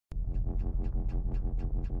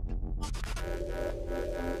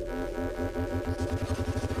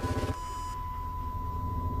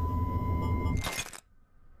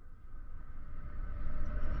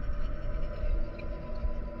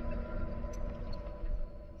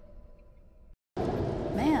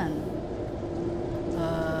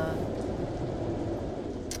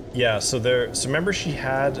Yeah, so remember she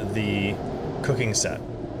had the cooking set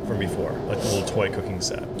from before, like the little toy cooking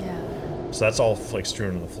set. Yeah. So that's all like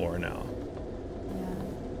strewn on the floor now.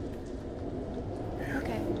 Yeah.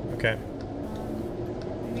 Okay. Okay.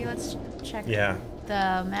 Maybe let's check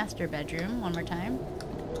the master bedroom one more time.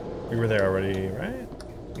 We were there already, right?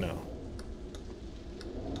 No.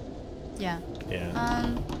 Yeah. Yeah.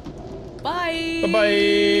 Bye.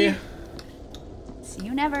 Bye-bye. See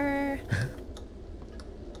you never.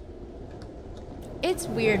 It's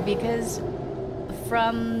weird because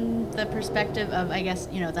from the perspective of, I guess,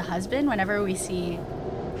 you know, the husband, whenever we see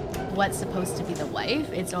what's supposed to be the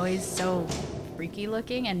wife, it's always so freaky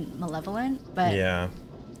looking and malevolent. But yeah.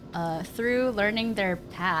 Through learning their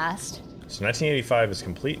past. So 1985 is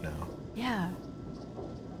complete now. Yeah.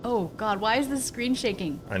 Oh God, why is the screen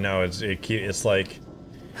shaking? I know, it's like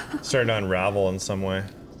starting to unravel in some way.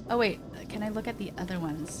 Oh wait, can I look at the other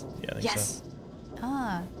ones? Yeah, I think yes. so.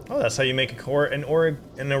 Ah. Oh, that's how you make an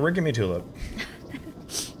origami tulip.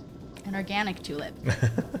 An organic tulip.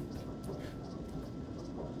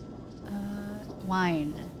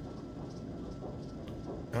 Wine.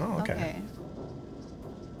 Oh, okay.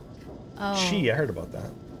 Oh. I heard about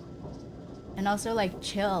that. And also, like,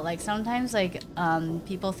 chill. Like, sometimes, like,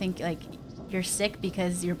 people think, like, you're sick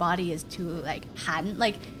because your body is too, like, hot.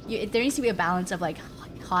 Like, there needs to be a balance of, like,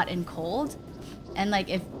 hot and cold. And, like,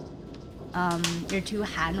 if you're too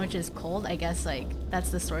Han, which is cold, I guess, like,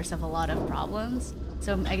 that's the source of a lot of problems.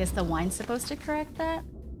 So I guess the wine's supposed to correct that?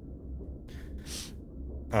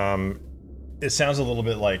 It sounds a little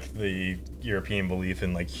bit like the European belief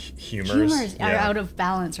in, like, humors. Humors are out of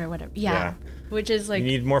balance or whatever. Yeah. Which is, like, you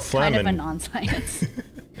need more phlegm kind of a non-science.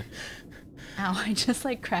 Ow, I just,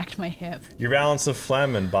 like, cracked my hip. Your balance of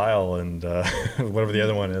phlegm and bile and whatever the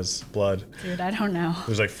other one is, blood. Dude, I don't know.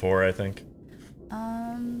 There's, like, 4, I think.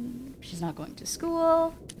 She's not going to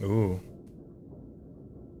school. Ooh.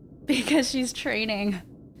 Because she's training.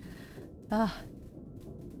 Ugh.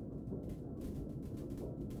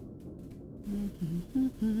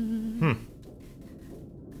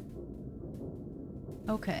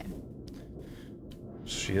 Okay.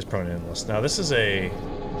 She is prone to endless. Now this is a...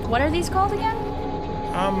 What are these called again?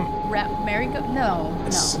 Merry-go... No,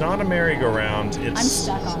 it's not a merry-go-round, it's... I'm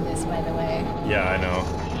stuck on this, by the way. Yeah, I know.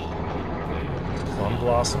 Plum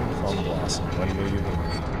blossom, when will you be?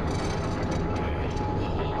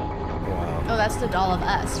 Wow. Oh, that's the doll of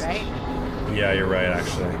us, right? Yeah, you're right,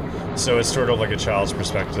 actually. So it's sort of like a child's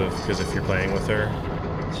perspective, because if you're playing with her,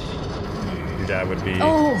 your dad would be...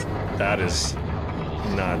 Oh! That is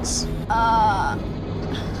nuts.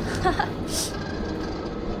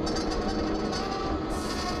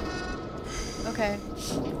 Okay.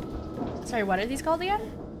 Sorry, what are these called again?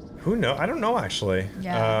 Who knows? I don't know, actually.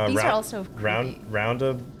 Yeah, these are also creepy.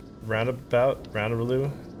 Roundabout?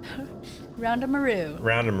 Roundabaloo? Roundamaroo.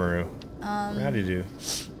 Roundamaroo. Howdy-do.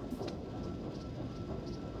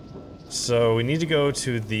 So we need to go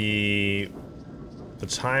to the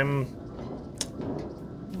time...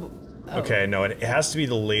 Oh. Okay, no, it has to be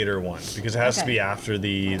the later one, because it has to be after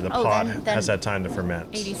the pot has had time to ferment.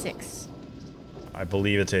 86. I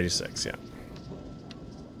believe it's 86, yeah.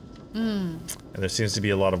 And there seems to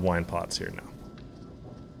be a lot of wine pots here now.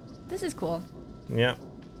 This is cool. Yeah.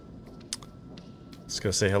 Let's go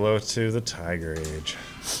say hello to the Tiger Age.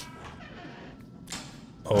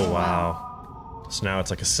 Oh, wow. So now it's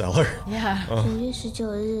like a cellar. Yeah. 9月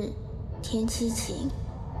19日，天气晴。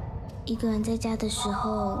一个人在家的时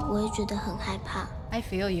候，我也觉得很害怕。 I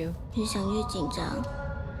feel you. 越想越紧张，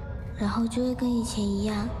然后就会跟以前一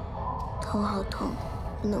样，头好痛，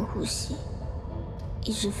不能呼吸，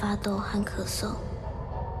一直发抖和咳嗽。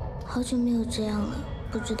好久没有这样了，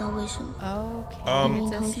不知道为什么。Okay. 明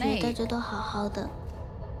明同学大家都好好的，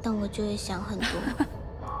但我就会想很多，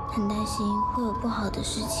很担心会有不好的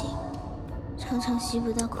事情，常常吸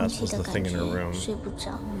不到空气的感觉，睡不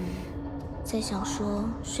着。在想说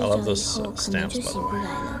睡着以后可能就起不来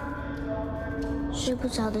了。睡不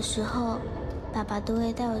着的时候，爸爸都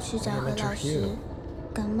会带我去找何老师。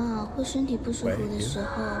感冒或身体不舒服的时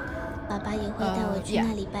候，爸爸也会带我去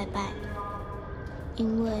那里拜拜。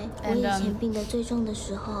因为我以前病得最重的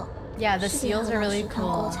时候。Yeah, the seals are really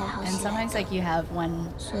cool, and sometimes like you have one.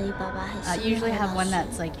 You usually have one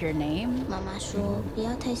that's like your name. 妈妈说不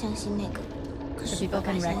要太相信那个， So people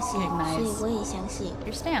can recognize your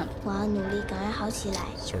stamp.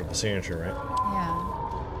 Sort of the signature, right? Yeah.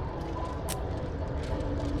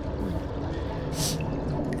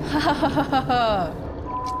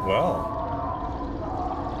 Well,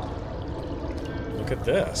 look at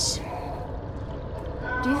this.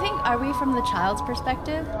 Do you think, are we from the child's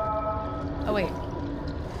perspective? Oh, wait.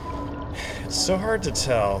 It's so hard to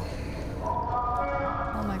tell.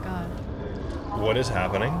 Oh my god. What is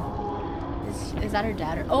happening? Is that her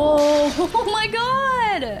dad? Or oh my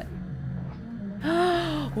god!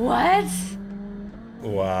 What?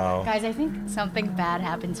 Wow. Guys, I think something bad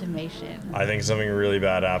happened to Mei Shin. I think something really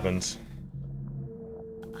bad happened.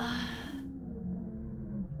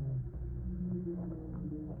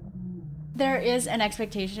 There is an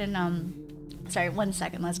expectation, sorry, 1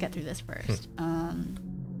 second, let's get through this first.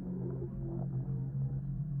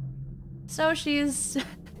 So she's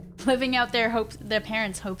living out their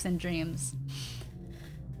parents' hopes and dreams.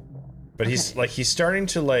 But he's starting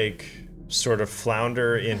to like sort of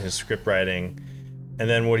flounder in his script writing, and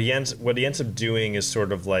then what he ends up doing is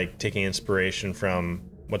sort of like taking inspiration from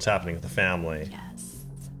what's happening with the family. Yes.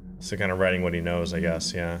 So kind of writing what he knows, I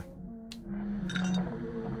guess, yeah.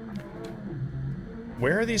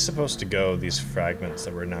 Where are these supposed to go, these fragments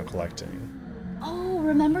that we're now collecting? Oh,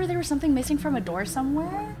 remember there was something missing from a door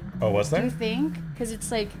somewhere? Oh, was there? Do you think? Because it's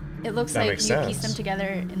like, it looks That like makes you sense. piece them together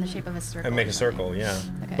in the shape of a circle. And make a circle, yeah.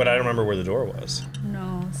 Okay. But I don't remember where the door was.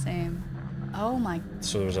 No, same. Oh my.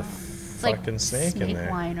 So there was a It's fucking like snake in there.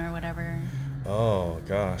 wine or whatever. Oh,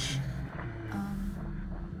 gosh.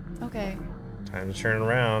 Okay. Time to turn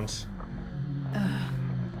around.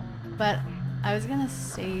 But I was gonna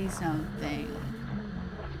say something.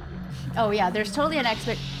 Oh yeah, there's totally an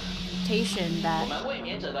expectation that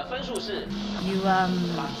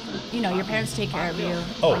you know, your parents take care of you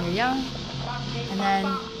when you're young, and then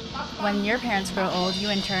when your parents grow old, you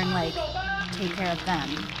in turn like take care of them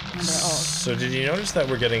when they're old. So did you notice that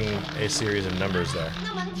we're getting a series of numbers there?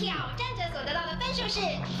 Oh,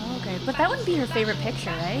 okay, but that wouldn't be her favorite picture,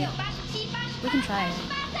 right? We can try it.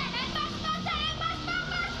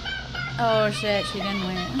 Oh shit, she didn't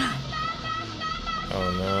win.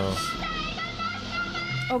 Oh no.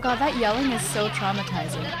 Oh god, that yelling is so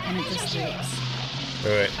traumatizing, and it just loops.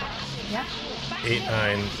 Wait. Yeah.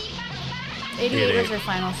 8988 was her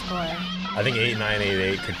final score. I think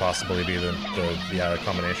 8988 could possibly be the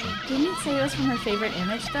combination. Didn't it say it was from her favorite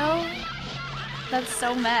image though? That's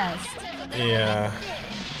so messed. Yeah.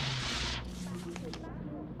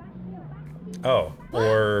 Oh,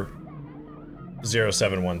 or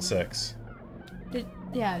 0716.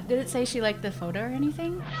 Did it say she liked the photo or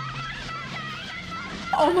anything?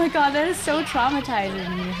 Oh my god, that is so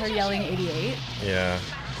traumatizing. Her yelling 88. Yeah.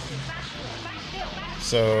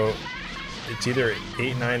 So it's either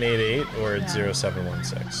 8988 or it's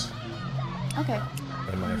 0716. Okay.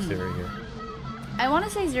 In my theory here. I want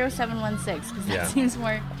to say 0716 because that seems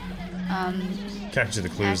more Capture the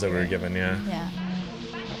clues that we were given, yeah. Yeah.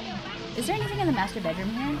 Is there anything in the master bedroom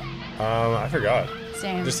here? I forgot.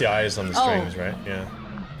 Same. Just the eyes on the strings, right? Yeah.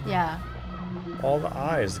 Yeah. All the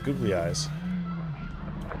eyes, the googly eyes.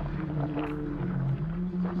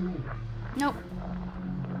 Nope.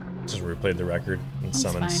 Just replayed the record and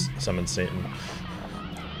summoned Satan.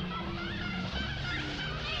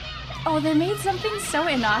 Oh, they made something so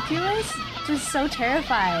innocuous, just so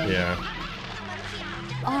terrifying. Yeah.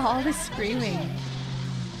 Oh, all this screaming.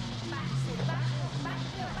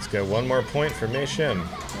 Let's get one more point for Mei Shin.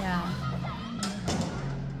 Yeah.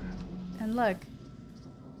 And look,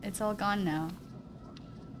 it's all gone now.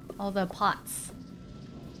 All the pots.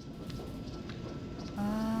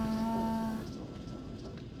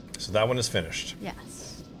 So that one is finished.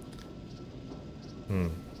 Yes.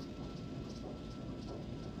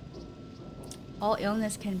 All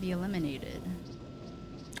illness can be eliminated.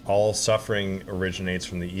 All suffering originates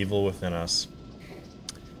from the evil within us.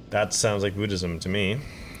 That sounds like Buddhism to me.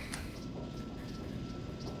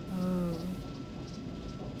 Oh.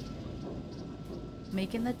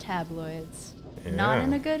 Making the tabloids. Yeah. Not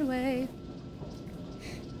in a good way.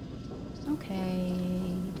 Okay.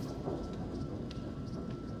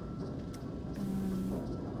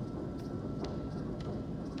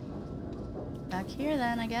 Back here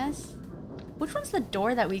then, I guess. Which one's the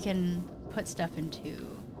door that we can put stuff into?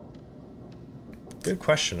 Good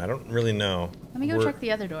question. I don't really know. Let me go check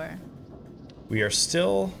the other door. We are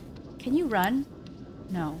still... Can you run?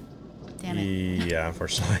 No. Damn it. Yeah,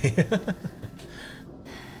 unfortunately.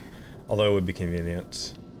 Although it would be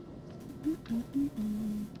convenient.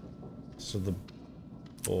 So the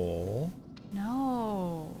bowl...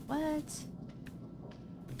 No. What?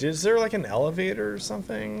 is there like an elevator or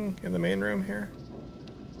something in the main room here?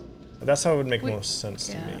 That's how it would make most sense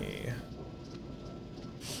to me.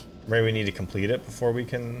 Maybe we need to complete it before we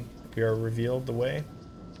are revealed the way.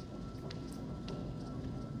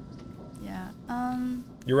 Yeah.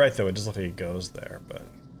 You're right though, it does look like it goes there, but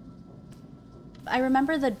I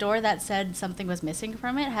remember the door that said something was missing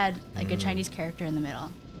from it had like a Chinese character in the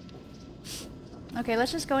middle. Okay,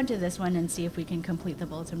 let's just go into this one and see if we can complete the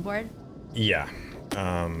bulletin board. yeah.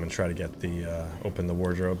 And try to get the open the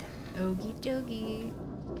wardrobe. Okie dokie.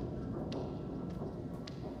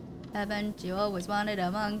 Haven't you always wanted a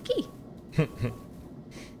monkey?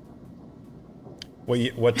 What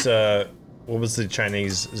was the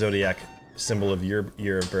Chinese zodiac symbol of your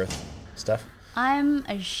year of birth, Steph? I'm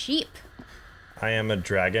a sheep. I am a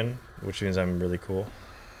dragon, which means I'm really cool.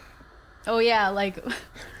 Oh yeah, like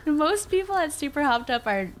most people at Super Hopped Up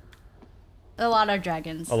are a lot of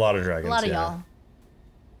dragons. A lot of dragons. A lot of yeah. y'all.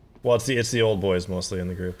 Well, it's the old boys mostly in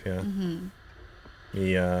the group, yeah.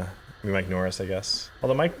 Me Mike Norris, I guess.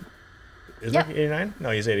 Although Mike is Mike 89?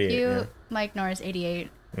 No, he's 88. Yeah. Mike Norris,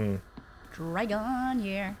 88. Dragon,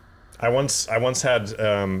 yeah. I once had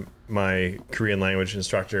my Korean language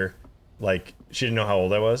instructor, like, she didn't know how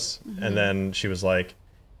old I was, and then she was like,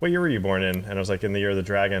 "What year were you born in?" And I was like, "In the year of the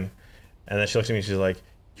dragon." And then she looked at me and she's like,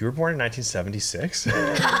 "You were born in 1976?"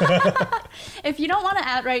 If you don't want to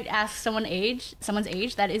outright ask someone's age,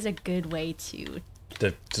 that is a good way to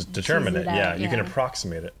determine it. Yeah, you can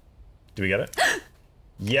approximate it. Do we get it?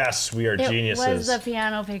 Yes, we are geniuses. It was the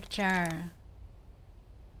piano picture.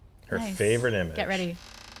 Her favorite image. Get ready.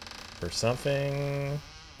 For something.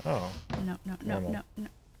 Oh. No.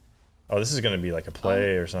 Oh, this is gonna be like a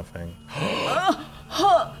play or something.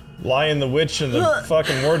 Lion the Witch in the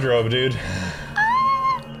fucking wardrobe, dude.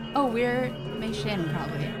 Oh, we're Mei Shin,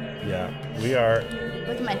 probably. Yeah, we are.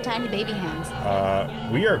 Look at my tiny baby hands.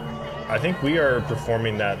 I think we are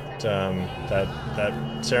performing that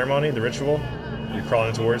ceremony, the ritual. You're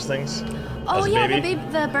crawling towards things. Oh as a yeah, baby.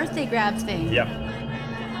 the birthday grab thing. Yep.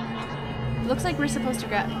 Looks like we're supposed to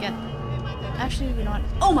get. Actually, we don't.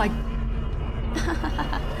 Oh my.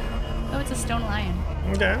 Oh, it's a stone lion.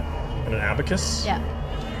 Okay. And an abacus. Yeah.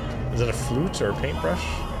 Is it a flute or a paintbrush?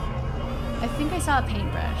 I think I saw a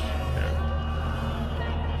paintbrush. Yeah.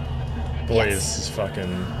 Boy, this is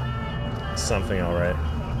fucking something, all right.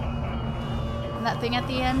 And that thing at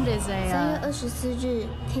the end is a. 3月24日，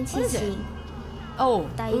天气晴。 Oh,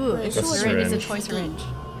 带一个 it's 是 a 我 syringe. 的 It's a toy syringe.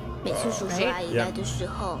 每次叔叔阿姨来的时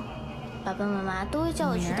候，爸爸妈妈都会叫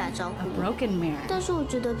我去打招 A 呼。 broken mirror. 但是我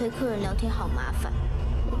觉得陪客人聊天好麻烦，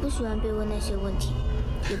我不喜欢被问那些问题，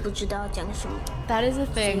也不知道讲什么。 That is a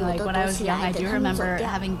thing. Like when I was young, I do remember 所以我都躲起来，等他们走掉。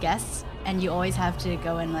 having guests, and you always have to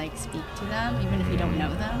go and like speak to them, even if you don't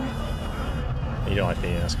know them. You don't like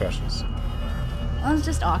being asked questions. Well, it's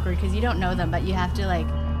just awkward because you don't know them, but you have to like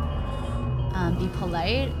be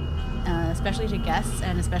polite, especially to guests,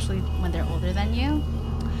 and especially when they're older than you.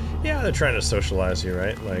 Yeah, they're trying to socialize you,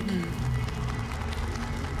 right? Like,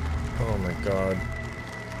 oh my god.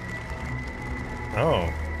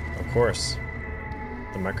 Oh, of course.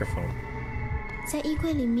 The microphone. 在衣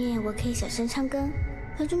柜里面，我可以小声唱歌，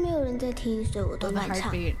可是没有人在听，所以我都 Oh, the 乱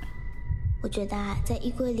唱。 heartbeat. 我觉得啊，在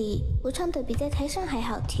衣柜里，我唱的比在台上还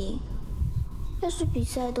好听。要是比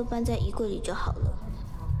赛都搬在衣柜里就好了，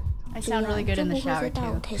 I 这样 sound really good 就 in 不 the 会在 shower 大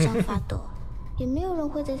舞 too. 台上发抖，也没有人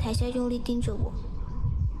会在台下用力盯着我。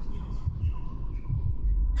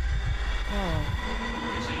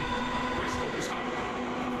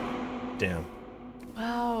 Damn.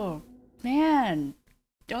 Wow, man,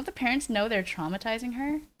 don't the parents know they're traumatizing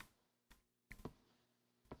her?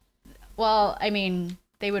 Well, I mean,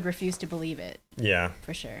 they would refuse to believe it. Yeah.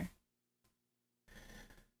 For sure.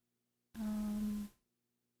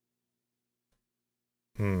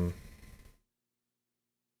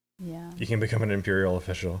 Yeah. You can become an imperial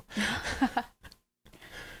official.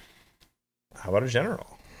 How about a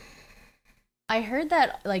general? I heard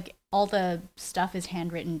that like all the stuff is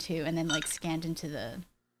handwritten too, and then like scanned into the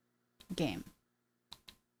game.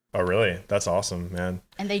 Oh, really? That's awesome, man.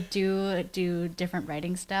 And they do different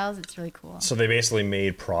writing styles. It's really cool. So they basically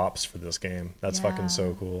made props for this game. That's fucking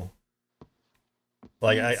so cool.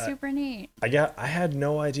 Like It's super neat. I had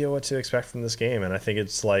no idea what to expect from this game, and I think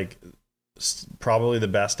it's like probably the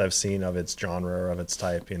best I've seen of its genre or of its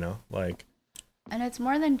type, you know? Like, and it's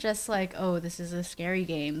more than just like, oh, this is a scary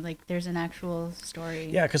game. Like there's an actual story.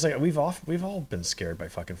 yeah, because like we've all been scared by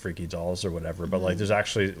fucking freaky dolls or whatever, but like there's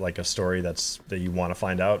actually like a story that you want to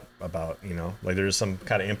find out about, you know? Like there's some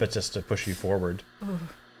kind of impetus to push you forward. Ooh.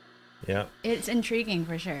 Yeah. It's intriguing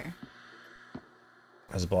for sure.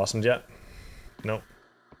 Has it blossomed yet? Nope.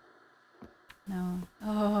 No.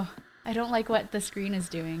 Oh, I don't like what the screen is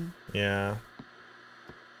doing. Yeah.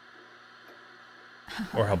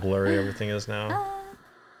 Or how blurry everything is now.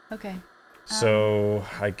 Okay. So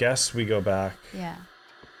I guess we go back. Yeah.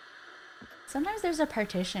 Sometimes there's a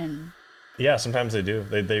partition. Yeah, sometimes they do.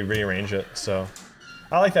 They rearrange it. So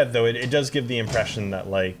I like that though. It does give the impression that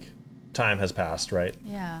like time has passed, right?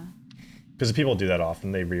 Yeah. Because people do that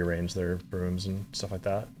often. They rearrange their rooms and stuff like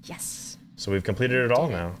that. Yes. So we've completed it all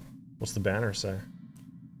now. What's the banner say?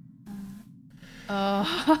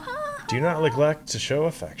 Do not neglect to show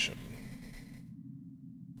affection.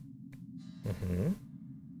 Mm-hmm.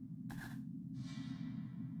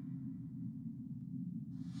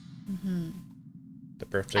 Mm-hmm. The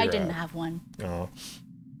birthday I wrap. didn't have one. Oh.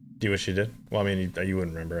 Do you wish you did? Well, I mean, you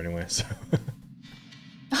wouldn't remember anyway, so.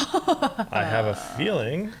 I have a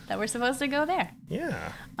feeling that we're supposed to go there.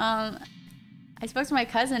 Yeah. I spoke to my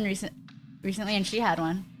cousin recently, and she had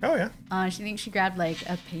one. Oh yeah. She thinks she grabbed like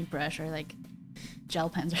a paintbrush or like gel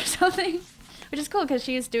pens or something, which is cool because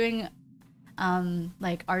she's doing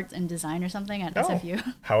like arts and design or something at SFU.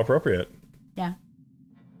 How appropriate. Yeah.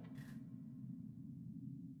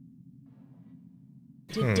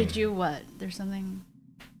 Did you what? There's something.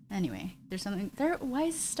 Anyway, there's something there. Why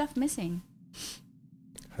is stuff missing?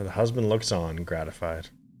 The husband looks on, gratified.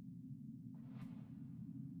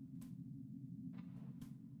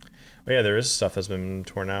 Oh yeah, there is stuff that's been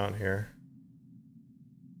torn out here.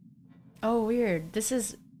 Oh, weird. This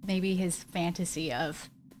is maybe his fantasy of.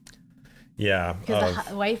 Yeah. Because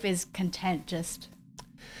the wife is content just.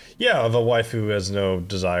 Yeah, of a wife who has no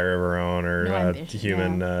desire of her own or No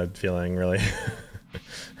human feeling, really.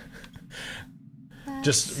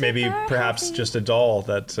 Just maybe, perhaps, just a doll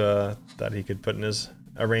that that he could put in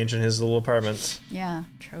arrange in his little apartment. Yeah,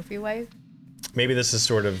 trophy wife. Maybe this is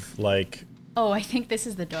sort of like. Oh, I think this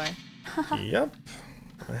is the door. Yep,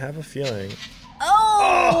 I have a feeling.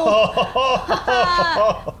 Oh!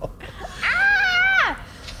 Ah!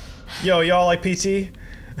 Yo, y'all like PT?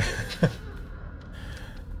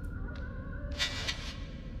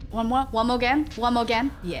 One more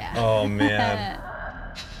again. Yeah. Oh man.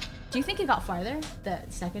 Do you think it got farther the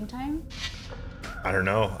second time? I don't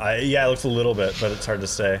know. Yeah, it looks a little bit, but it's hard to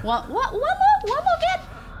say. One more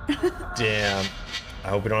again. Damn. I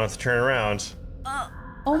hope we don't have to turn around.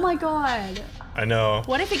 Oh my god. I know.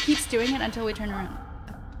 What if it keeps doing it until we turn around?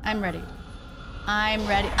 I'm ready. I'm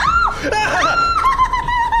ready.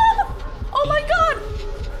 Oh my god!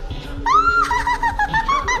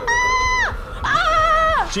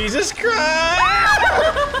 Jesus Christ!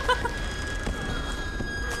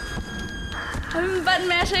 I'm button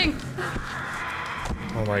mashing.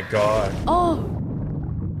 Oh my god. Oh.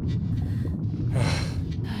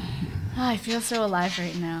 I feel so alive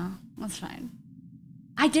right now. That's fine.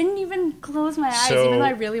 I didn't even close my eyes, even though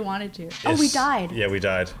I really wanted to. Oh, we died. Yeah, we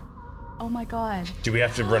died. Oh my god. Do we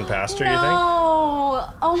have to run past her, no. you think?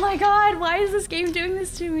 Oh my god, why is this game doing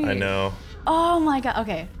this to me? I know. Oh my god.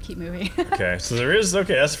 Okay, keep moving. Okay, so there is.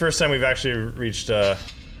 Okay, that's the first time we've actually reached. Okay,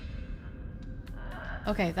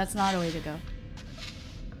 that's not a way to go.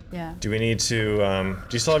 Yeah. Do we need to? Do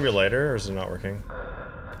you still have your lighter, or is it not working?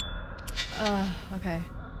 Okay.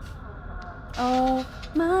 Oh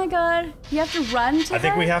my god. You have to run to I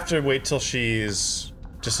think her? we have to wait till she's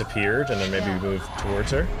disappeared, and then maybe move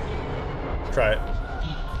towards her. Try it.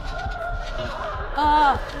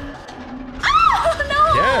 Oh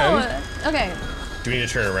no! Again? Okay. Do we need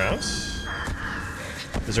to turn around?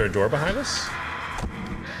 Is there a door behind us?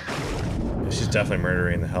 She's definitely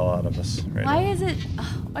murdering the hell out of us right now. Why is it?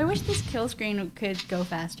 Oh, I wish this kill screen could go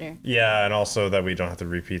faster. Yeah, and also that we don't have to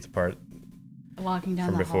repeat the part walking down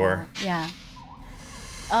from the before. hall. Yeah.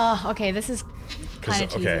 Oh, okay. This is kind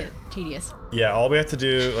of tedious. Yeah, all we have to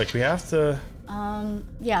do, like, we have to.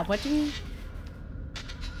 Yeah. What do we?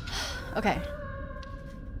 Okay.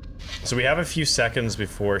 So we have a few seconds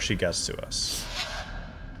before she gets to us.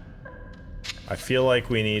 I feel like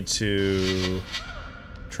we need to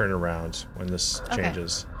turn around when this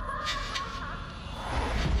changes.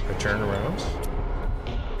 I turn around.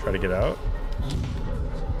 Try to get out.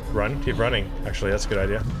 Run. Keep running. Actually, that's a good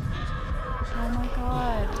idea. Oh my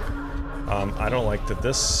god. I don't like that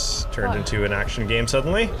this turned into an action game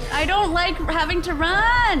suddenly. I don't like having to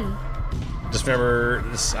run. Just remember,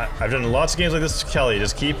 I've done lots of games like this, Kelly.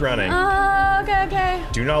 Just keep running. Okay.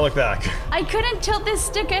 Do not look back. I couldn't tilt this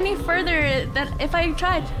stick any further than if I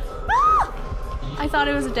tried. Ah! I thought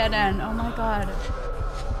it was a dead end. Oh my god.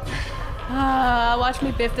 Watch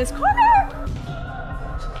me biff this corner.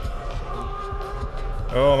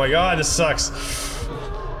 Oh my god, this sucks.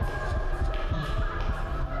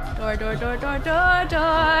 Door.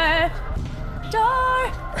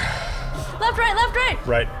 Left, right, left, right.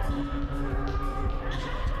 Right.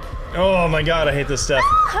 Oh my god, I hate this stuff.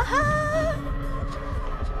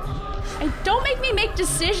 Don't make me make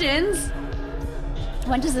decisions.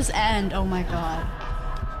 When does this end? Oh my god.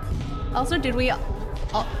 Also, did we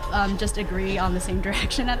just agree on the same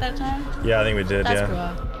direction at that time? Yeah, I think we did. That's yeah.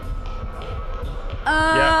 cool.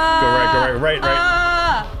 Yeah. Go right.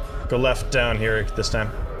 Go left down here this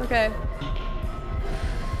time. Okay.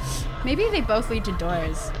 Maybe they both lead to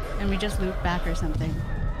doors, and we just loop back or something.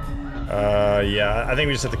 Yeah. I think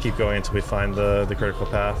we just have to keep going until we find the critical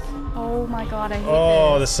path. Oh my god, I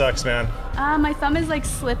hate this sucks, man. My thumb is like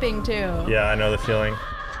slipping too. Yeah, I know the feeling.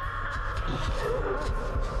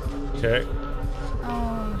 Okay.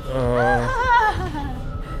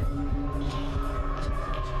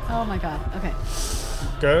 Oh my god, okay.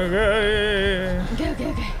 Go. Okay.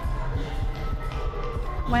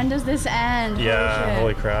 When does this end? Yeah,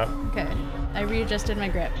 holy crap. Okay, I readjusted my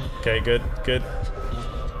grip. Okay, good.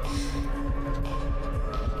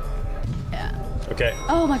 Yeah. Okay.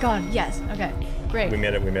 Oh my god, yes, okay, great. We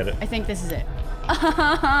made it. I think this is it.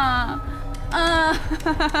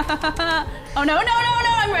 Oh no,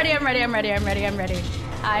 I'm ready.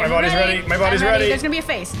 My body's ready. There's gonna be a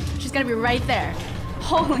face. She's gonna be right there.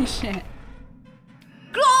 Holy shit.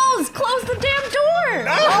 Close the damn door!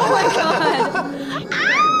 Oh my god!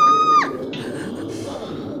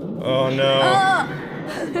 Oh no.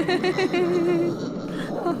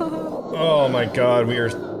 Oh my god, we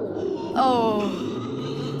are... Oh.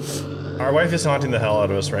 Our wife is haunting the hell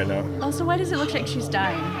out of us right now. Also, why does it look like she's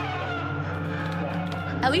dying?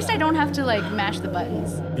 At least I don't have to like mash the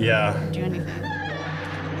buttons. Yeah. Do anything.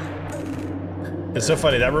 It's so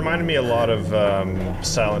funny, that reminded me a lot of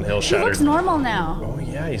Silent Hill Shattered... She looks normal now. Oh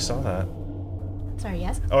yeah, you saw that. Sorry,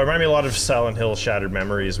 yes? Oh, it reminded me a lot of Silent Hill Shattered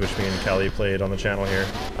Memories, which me and Kelly played on the channel here.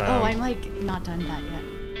 I'm like not done that yet.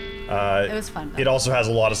 It was fun though. It also has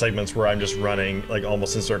a lot of segments where I'm just running like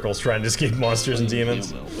almost in circles trying to escape monsters and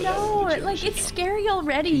demons. No, like it's scary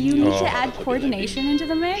already. You need to add coordination into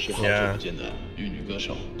the mix. Yeah.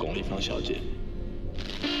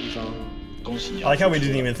 I like how we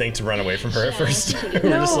didn't even think to run away from her at first. We're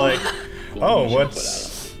just like, oh,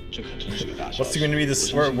 what's going to be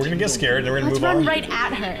this? We're going to get scared and then we're going to move on. Let's run right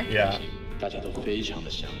at her. Yeah.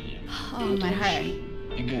 Oh, my heart.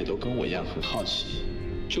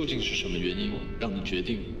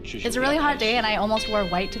 It's a really hot day and I almost wore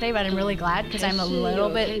white today, but I'm really glad because I'm a little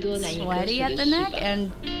bit sweaty at the neck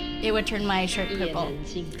and it would turn my shirt purple.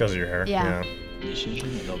 Because of your hair? Yeah.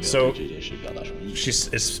 So,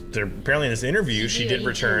 apparently in this interview, she did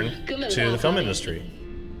return to the film industry.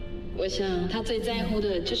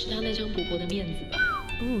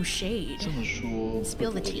 Ooh, shade.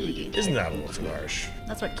 Spill the tea. Isn't that a little too harsh?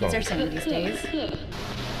 That's what kids are saying these days.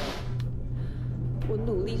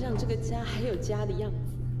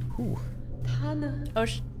 Ooh. Oh,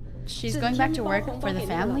 she's going back to work for the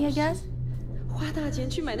family, I guess? 花大钱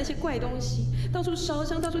去买那些怪东西，到处烧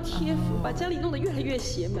香，到处贴符，把家里弄得越来越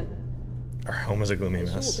邪门。 Our home is a gloomy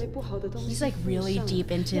mess. He's like really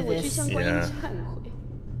deep into this. Yeah.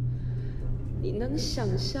 你能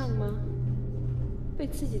想象吗？被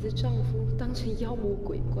自己的丈夫当成妖魔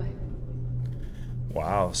鬼怪。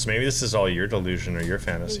 Wow. So maybe this is all your delusion or your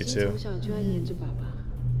fantasy too. 从小就爱黏着爸爸，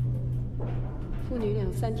父女俩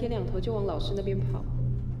3天2头就往老师那边跑，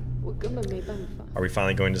我根本没办法。 Are we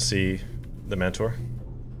finally going to see the mentor?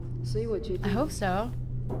 所以我决定。 I hope so.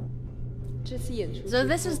 这次演出。 So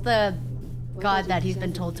this is the god that he's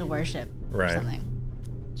been told to worship, or right. something.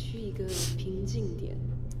 去一个平静点，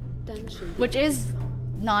单纯。 Which is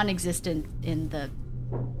non-existent in the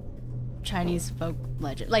Chinese folk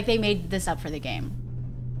legend. Like they made this up for the game.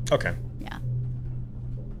 Okay. Yeah.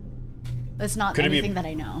 It's not Could anything that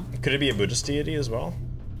I know. Could it be a Buddhist deity as well?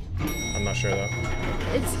 I'm not sure though.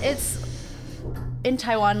 It's in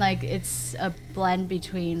Taiwan, like it's a blend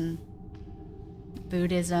between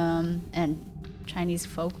Buddhism and Chinese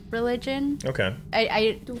folk religion. Okay.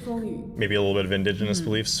 Maybe a little bit of indigenous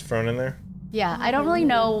beliefs thrown in there? Yeah, I don't really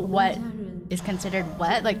know what is considered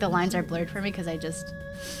what. Like the lines are blurred for me because I just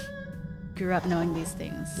grew up knowing these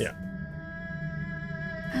things. Yeah.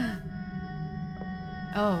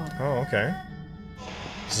 Oh. Oh, okay.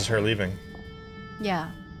 This is her leaving.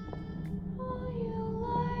 Yeah.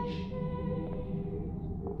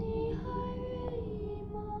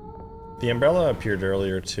 The umbrella appeared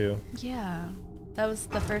earlier too. Yeah. That was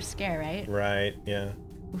the first scare, right? Right, yeah.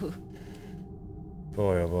 Ooh.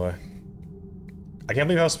 Boy, oh boy. I can't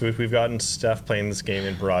believe how spooked we've gotten Steph playing this game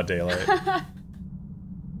in broad daylight.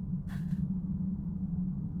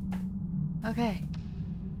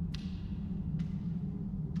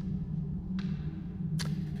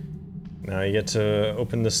 Now you get to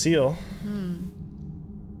open the seal.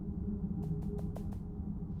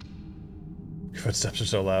 Your footsteps are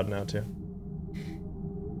so loud now, too.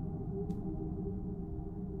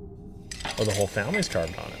 Oh, the whole family's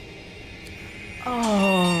carved on it.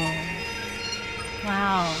 Oh.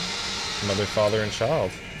 Wow. Mother, father, and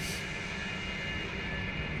child.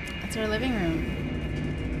 That's our living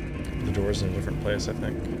room. The door's in a different place, I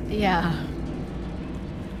think. Yeah.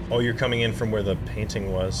 Oh, you're coming in from where the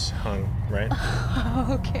painting was hung, right?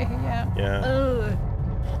 Okay, yeah. Yeah. Ugh.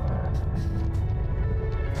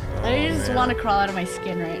 Oh, I just man. want to crawl out of my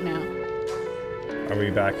skin right now. Are we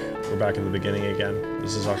back? We're back at the beginning again.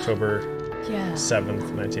 This is October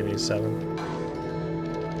 7th, 1987.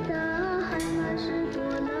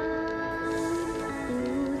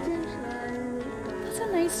 That's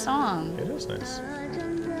a nice song. It is nice.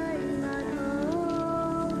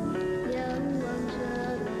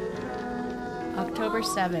 October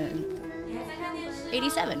 7th.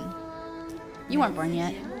 87. You weren't born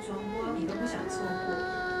yet.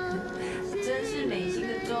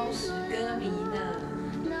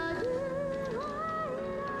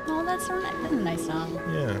 Oh, that's so nice. That's a nice song.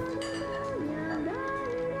 Yeah.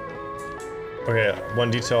 Okay,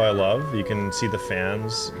 one detail I love, you can see the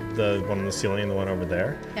fans, the one on the ceiling and the one over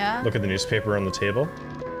there. Yeah? Look at the newspaper on the table.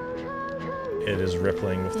 It is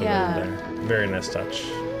rippling with the wind there. Very nice touch.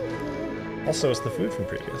 Also, it's the food from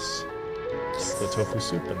previous. It's the tofu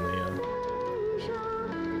soup and the,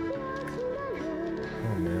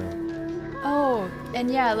 Oh, man. Oh,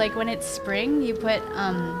 and yeah, like when it's spring, you put,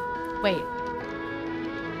 wait.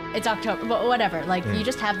 It's October, but whatever. Like, you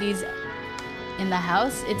just have these in the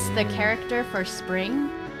house. It's the character for spring,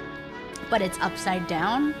 but it's upside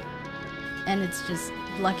down. And it's just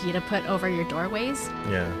lucky to put over your doorways.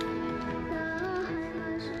 Yeah.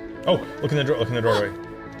 Oh, look in the door. Look in the doorway.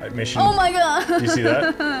 Mei Shin, Oh my god! you see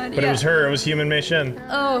that? But Yeah. it was her. It was human Mei Shin.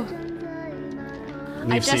 Oh. I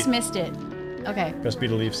Leave just seat. missed it. Okay. Must be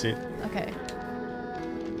to leave seat. Okay.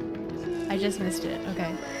 I just missed it.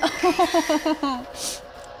 Okay.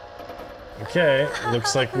 Okay,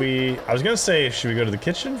 looks like we... I was gonna say, should we go to the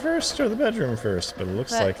kitchen first or the bedroom first? But it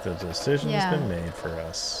looks But- like the decision's yeah. been made for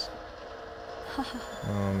us.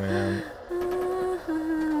 Oh, man.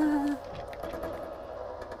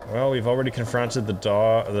 Well, we've already confronted the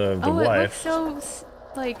the Oh, it wife. looks so,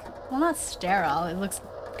 like, well, not sterile. It looks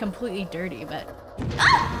completely dirty, but...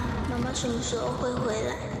 妈妈什么时候会回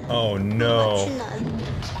来？ Oh, 去 no. 哪里？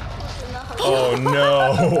真的好 Oh,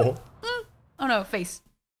 no. Oh no, face.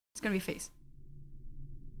 It's gonna be face.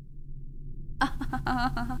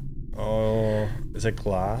 Oh, is it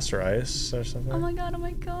glass or ice or something? Oh my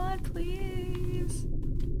god, please.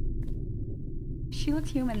 She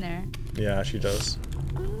looks human there. Yeah, she does.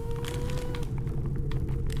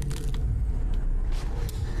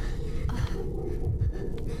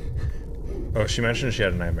 Oh, she mentioned she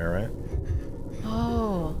had a nightmare, right?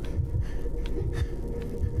 Oh.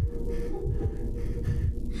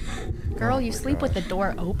 Girl, you sleep with the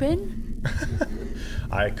door open?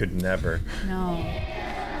 I could never. No. Yeah.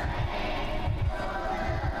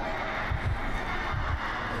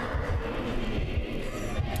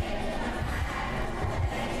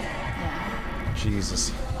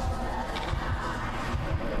 Jesus.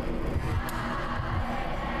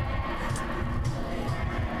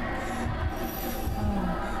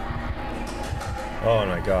 Oh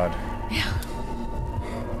my god. Yeah.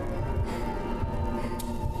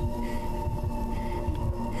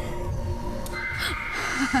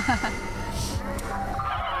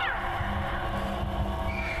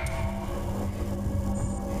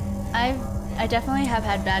 I definitely have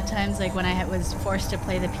had bad times, like when I was forced to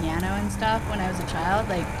play the piano and stuff when I was a child,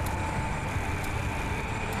 like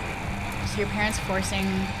just your parents forcing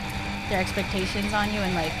their expectations on you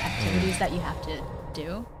and like activities that you have to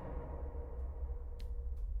do.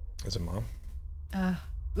 Is it mom?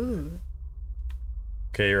 Ooh.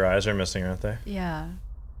 Okay, your eyes are missing, aren't they? Yeah.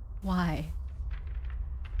 Why?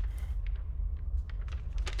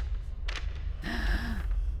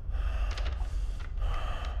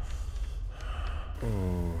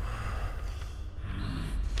 Ooh.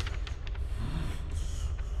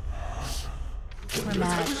 We're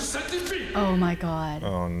mad. Oh my god.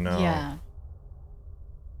 Oh no. Yeah.